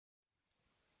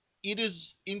It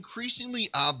is increasingly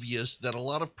obvious that a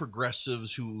lot of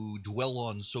progressives who dwell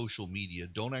on social media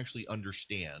don't actually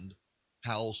understand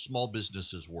how small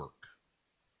businesses work.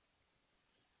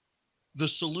 The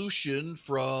solution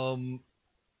from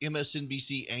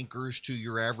MSNBC anchors to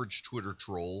your average Twitter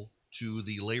troll to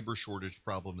the labor shortage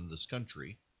problem in this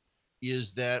country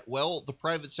is that, well, the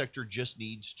private sector just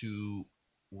needs to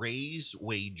raise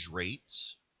wage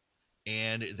rates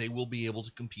and they will be able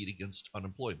to compete against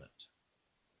unemployment.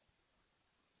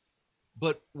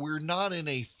 But we're not in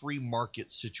a free market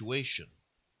situation.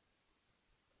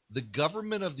 The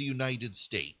government of the United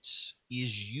States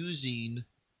is using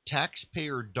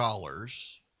taxpayer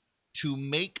dollars to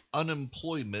make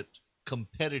unemployment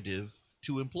competitive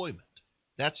to employment.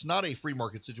 That's not a free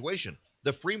market situation.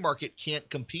 The free market can't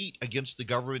compete against the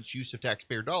government's use of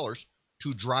taxpayer dollars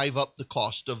to drive up the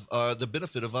cost of the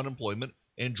benefit of unemployment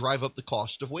and drive up the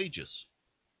cost of wages.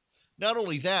 Not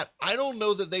only that, I don't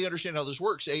know that they understand how this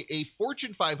works. A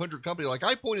Fortune 500 company, like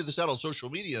I pointed this out on social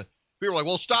media, people are like,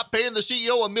 well, stop paying the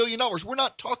CEO $1 million. We're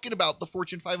not talking about the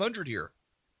Fortune 500 here.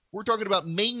 We're talking about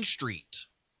Main Street.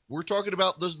 We're talking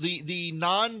about the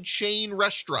non-chain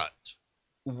restaurant.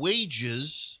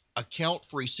 Wages account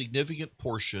for a significant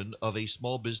portion of a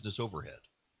small business overhead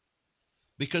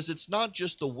because it's not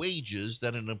just the wages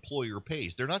that an employer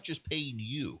pays. They're not just paying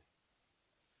you.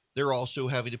 They're also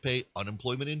having to pay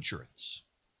unemployment insurance.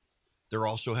 They're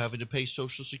also having to pay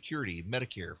Social Security,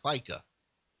 Medicare, FICA.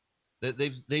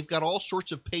 They've got all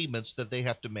sorts of payments that they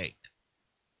have to make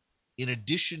in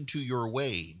addition to your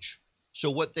wage.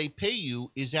 So what they pay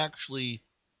you is actually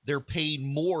they're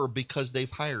paying more because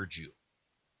they've hired you.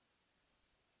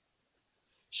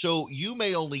 So you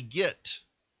may only get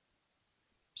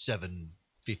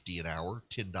 $7.50 an hour,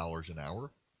 $10 an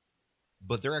hour,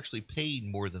 but they're actually paying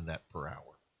more than that per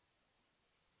hour.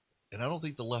 And I don't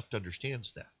think the left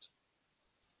understands that.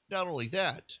 Not only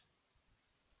that,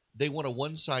 they want a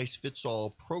one-size-fits-all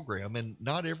program, and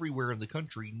not everywhere in the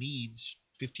country needs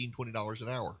 $15, $20 an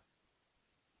hour.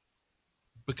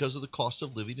 Because of the cost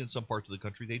of living in some parts of the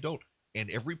country, they don't. And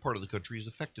every part of the country is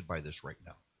affected by this right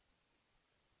now.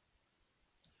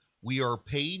 We are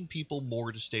paying people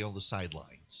more to stay on the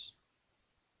sidelines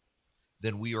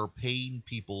than we are paying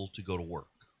people to go to work.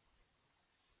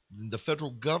 The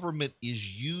federal government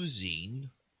is using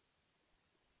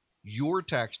your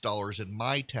tax dollars and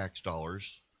my tax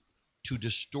dollars to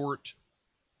distort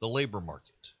the labor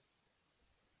market.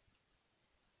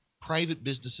 Private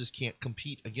businesses can't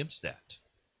compete against that.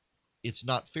 It's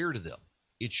not fair to them.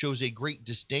 It shows a great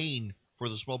disdain for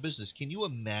the small business. Can you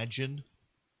imagine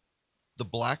the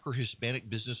black or Hispanic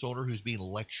business owner who's being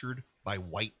lectured by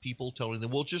white people telling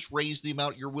them, well, just raise the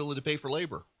amount you're willing to pay for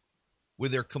labor,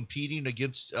 when they're competing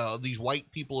against these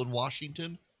white people in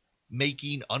Washington,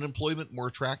 making unemployment more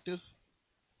attractive?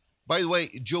 By the way,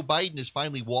 Joe Biden is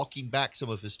finally walking back some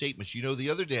of his statements. You know, the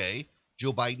other day,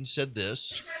 Joe Biden said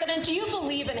this. President, do you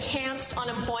believe enhanced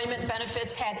unemployment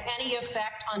benefits had any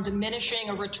effect on diminishing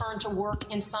a return to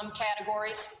work in some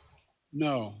categories?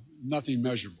 No, nothing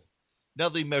measurable.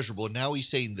 Nothing measurable. Now he's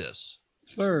saying this.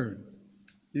 Third,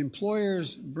 the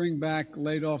employers bring back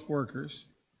laid off workers.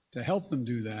 To help them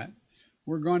do that,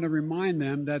 we're going to remind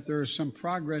them that there is some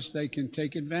progress they can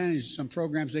take advantage, some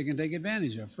programs they can take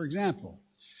advantage of. For example,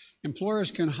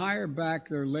 employers can hire back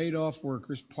their laid off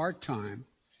workers part-time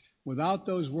without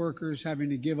those workers having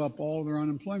to give up all their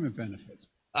unemployment benefits.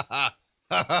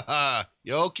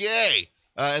 Okay.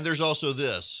 And there's also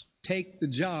this. Take the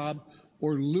job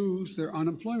or lose their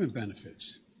unemployment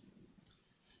benefits.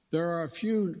 There are a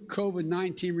few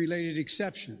COVID-19 related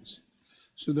exceptions,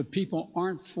 so that people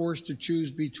aren't forced to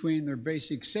choose between their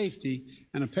basic safety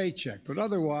and a paycheck. But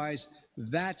otherwise,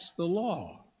 that's the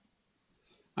law.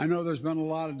 I know there's been a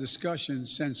lot of discussion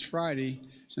since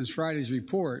Friday's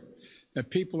report, that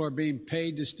people are being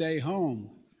paid to stay home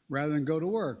rather than go to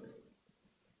work.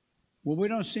 Well, we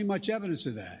don't see much evidence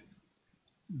of that.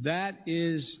 That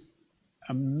is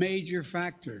a major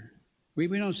factor. We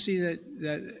don't see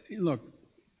that. Look,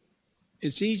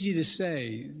 it's easy to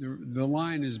say, the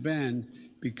line has been,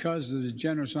 because of the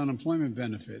generous unemployment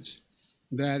benefits,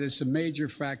 that it's a major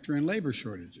factor in labor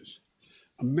shortages.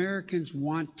 Americans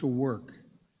want to work.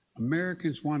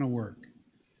 Americans want to work.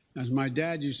 As my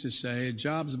dad used to say, a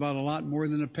job's about a lot more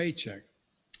than a paycheck.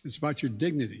 It's about your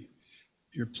dignity,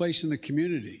 your place in the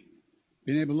community,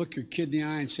 being able to look your kid in the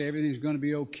eye and say everything's going to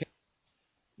be okay.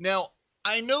 Now,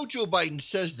 I know Joe Biden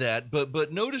says that,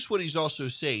 but notice what he's also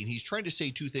saying. He's trying to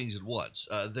say two things at once,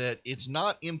 that it's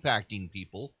not impacting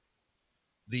people.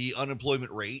 The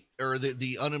unemployment rate or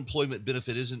the unemployment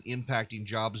benefit isn't impacting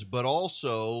jobs, but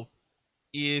also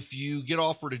if you get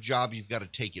offered a job, you've got to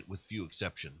take it with few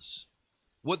exceptions.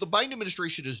 What the Biden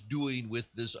administration is doing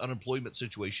with this unemployment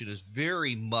situation is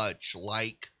very much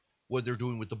like what they're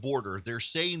doing with the border. They're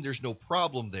saying there's no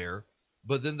problem there,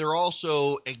 but then they're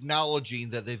also acknowledging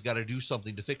that they've got to do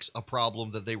something to fix a problem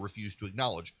that they refuse to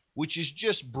acknowledge, which is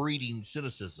just breeding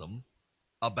cynicism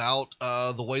about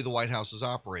the way the White House is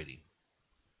operating.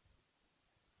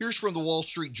 Here's from the Wall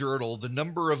Street Journal. The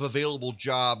number of available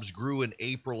jobs grew in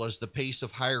April as the pace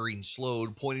of hiring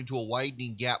slowed, pointing to a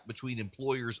widening gap between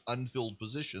employers' unfilled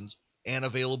positions and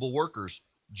available workers.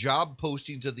 Job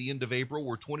postings at the end of April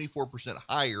were 24%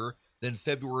 higher than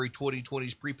February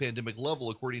 2020's pre-pandemic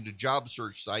level, according to job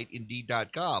search site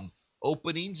Indeed.com.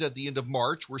 Openings at the end of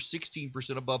March were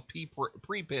 16% above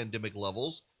pre-pandemic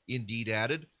levels, Indeed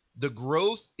added. The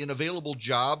growth in available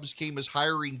jobs came as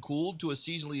hiring cooled to a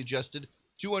seasonally adjusted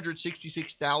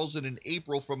 266,000 in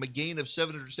April from a gain of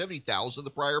 770,000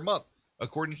 the prior month,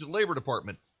 according to the Labor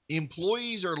Department.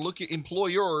 Employers are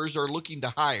looking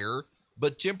to hire,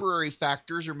 but temporary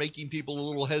factors are making people a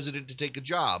little hesitant to take a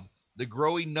job. The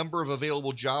growing number of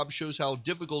available jobs shows how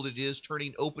difficult it is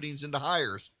turning openings into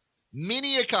hires.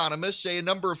 Many economists say a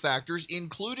number of factors,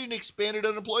 including expanded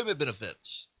unemployment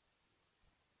benefits,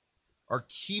 are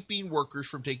keeping workers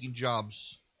from taking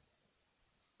jobs.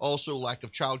 Also, lack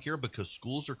of childcare because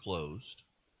schools are closed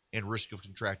and risk of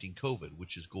contracting COVID,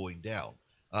 which is going down.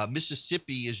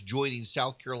 Mississippi is joining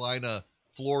South Carolina,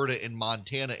 Florida, and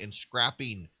Montana in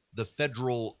scrapping the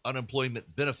federal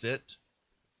unemployment benefit.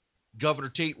 Governor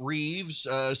Tate Reeves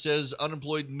says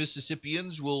unemployed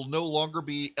Mississippians will no longer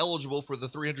be eligible for the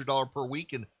 $300 per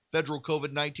week in federal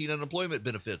COVID-19 unemployment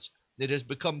benefits. It has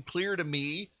become clear to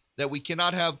me that we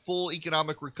cannot have full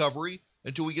economic recovery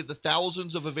until we get the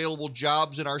thousands of available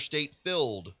jobs in our state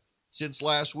filled. Since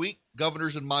last week,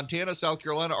 governors in Montana, South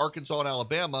Carolina, Arkansas, and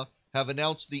Alabama have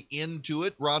announced the end to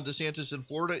it. Ron DeSantis in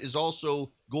Florida is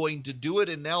also going to do it,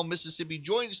 and now Mississippi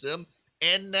joins them,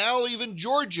 and now even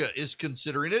Georgia is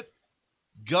considering it.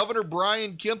 Governor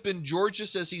Brian Kemp in Georgia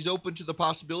says he's open to the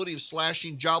possibility of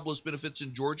slashing jobless benefits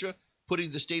in Georgia,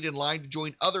 putting the state in line to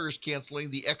join others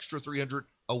canceling the extra $300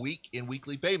 a week in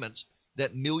weekly payments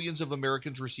that millions of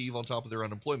Americans receive on top of their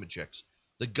unemployment checks.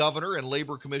 The governor and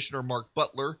labor commissioner Mark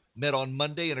Butler met on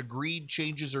Monday and agreed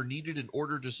changes are needed in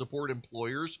order to support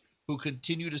employers who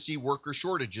continue to see worker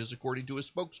shortages, according to a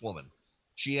spokeswoman.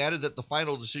 She added that the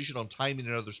final decision on timing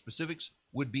and other specifics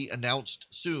would be announced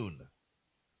soon.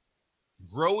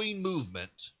 Growing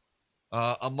movement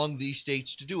among these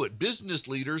states to do it. Business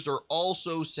leaders are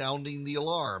also sounding the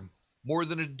alarm. More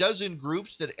than a dozen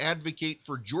groups that advocate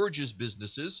for Georgia's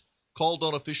businesses called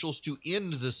on officials to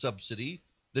end the subsidy.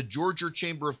 The Georgia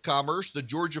Chamber of Commerce, the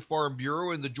Georgia Farm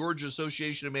Bureau, and the Georgia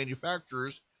Association of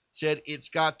Manufacturers said it's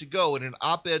got to go. In an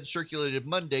op-ed circulated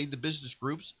Monday, the business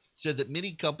groups said that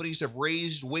many companies have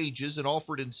raised wages and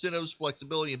offered incentives,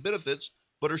 flexibility, and benefits,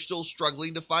 but are still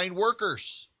struggling to find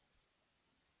workers.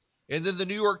 And then the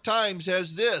New York Times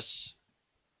has this.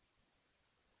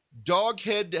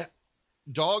 Dogfish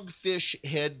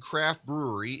Head Craft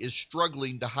Brewery is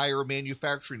struggling to hire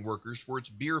manufacturing workers for its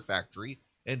beer factory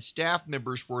and staff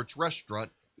members for its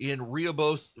restaurant in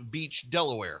Rehoboth Beach,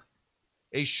 Delaware.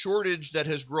 A shortage that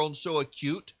has grown so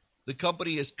acute, the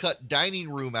company has cut dining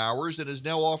room hours and is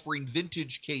now offering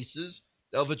vintage cases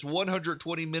of its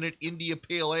 120-minute India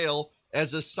Pale Ale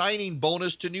as a signing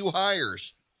bonus to new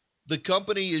hires. The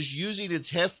company is using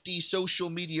its hefty social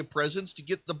media presence to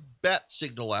get the bat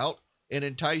signal out and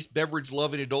entice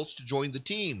beverage-loving adults to join the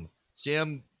team.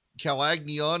 Sam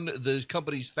Calagnion, the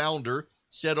company's founder,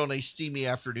 said on a steamy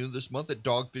afternoon this month at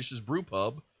Dogfish's Brew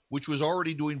Pub, which was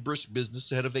already doing brisk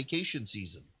business ahead of vacation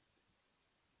season.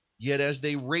 Yet as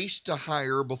they race to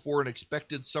hire before an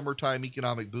expected summertime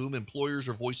economic boom, employers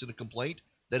are voicing a complaint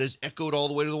that has echoed all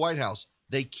the way to the White House.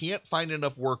 They can't find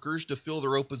enough workers to fill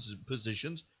their open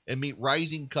positions and meet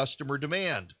rising customer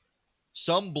demand.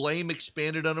 Some blame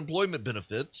expanded unemployment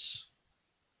benefits.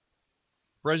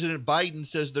 President Biden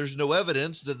says there's no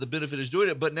evidence that the benefit is doing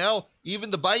it, but now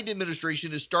even the Biden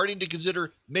administration is starting to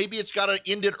consider maybe it's got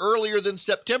to end it earlier than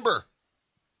September.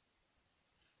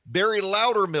 Barry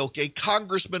Loudermilk, a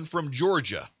congressman from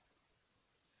Georgia,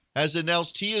 has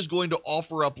announced he is going to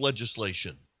offer up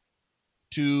legislation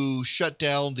to shut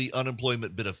down the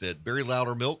unemployment benefit. Barry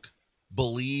Loudermilk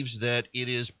believes that it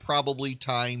is probably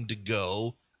time to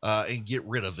go and get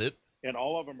rid of it. And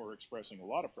all of them are expressing a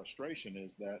lot of frustration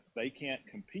is that they can't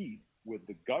compete with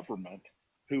the government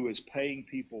who is paying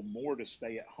people more to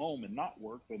stay at home and not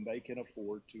work than they can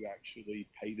afford to actually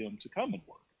pay them to come and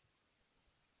work.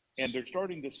 And they're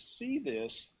starting to see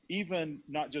this even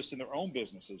not just in their own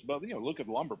businesses, but, look at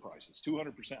the lumber prices,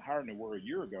 200% higher than they were a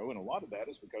year ago. And a lot of that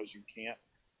is because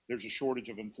there's a shortage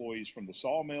of employees from the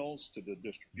sawmills to the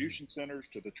distribution centers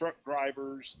to the truck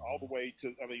drivers, all the way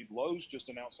to, Lowe's just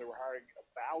announced they were hiring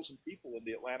 1,000 people in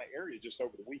the Atlanta area just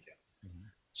over the weekend. Mm-hmm.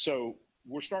 So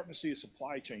we're starting to see a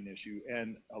supply chain issue.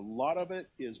 And a lot of it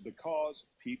is because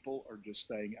people are just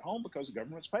staying at home because the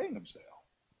government's paying them still.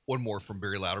 One more from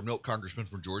Barry Loudermilk, Congressman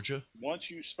from Georgia.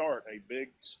 Once you start a big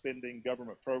spending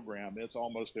government program, it's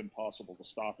almost impossible to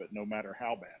stop it, no matter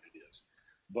how bad it is.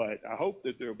 But I hope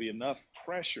that there'll be enough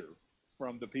pressure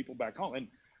from the people back home. And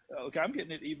look, I'm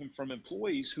getting it even from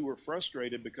employees who are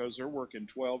frustrated because they're working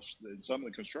 12, and some of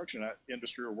the construction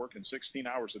industry are working 16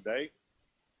 hours a day.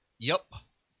 Yep.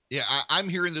 Yeah, I'm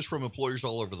hearing this from employers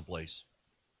all over the place.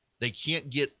 They can't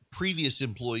get previous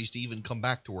employees to even come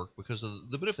back to work because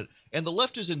of the benefit. And the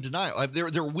left is in denial.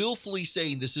 They're willfully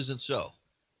saying this isn't so.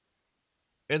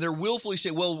 And they're willfully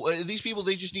saying, well, these people,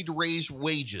 they just need to raise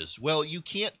wages. Well, you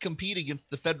can't compete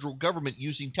against the federal government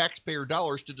using taxpayer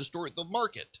dollars to distort the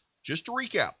market. Just to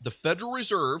recap, the Federal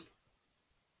Reserve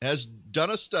has done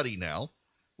a study now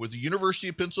with the University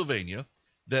of Pennsylvania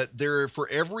that for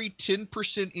every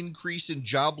 10% increase in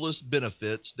jobless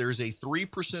benefits, there's a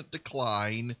 3%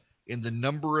 decline in the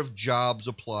number of jobs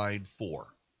applied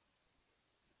for.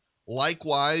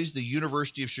 Likewise, the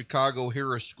University of Chicago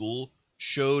Harris School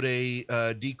showed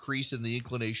a decrease in the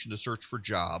inclination to search for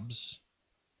jobs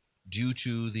due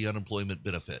to the unemployment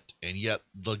benefit. And yet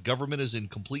the government is in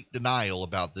complete denial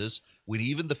about this when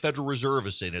even the Federal Reserve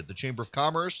is saying it. The Chamber of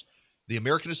Commerce, the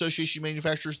American Association of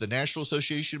Manufacturers, the National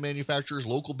Association of Manufacturers,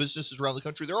 local businesses around the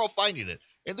country, they're all finding it.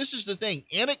 And this is the thing.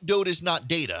 Anecdote is not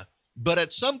data. But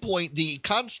at some point, the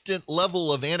constant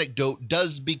level of anecdote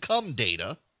does become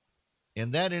data,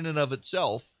 and that in and of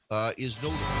itself is no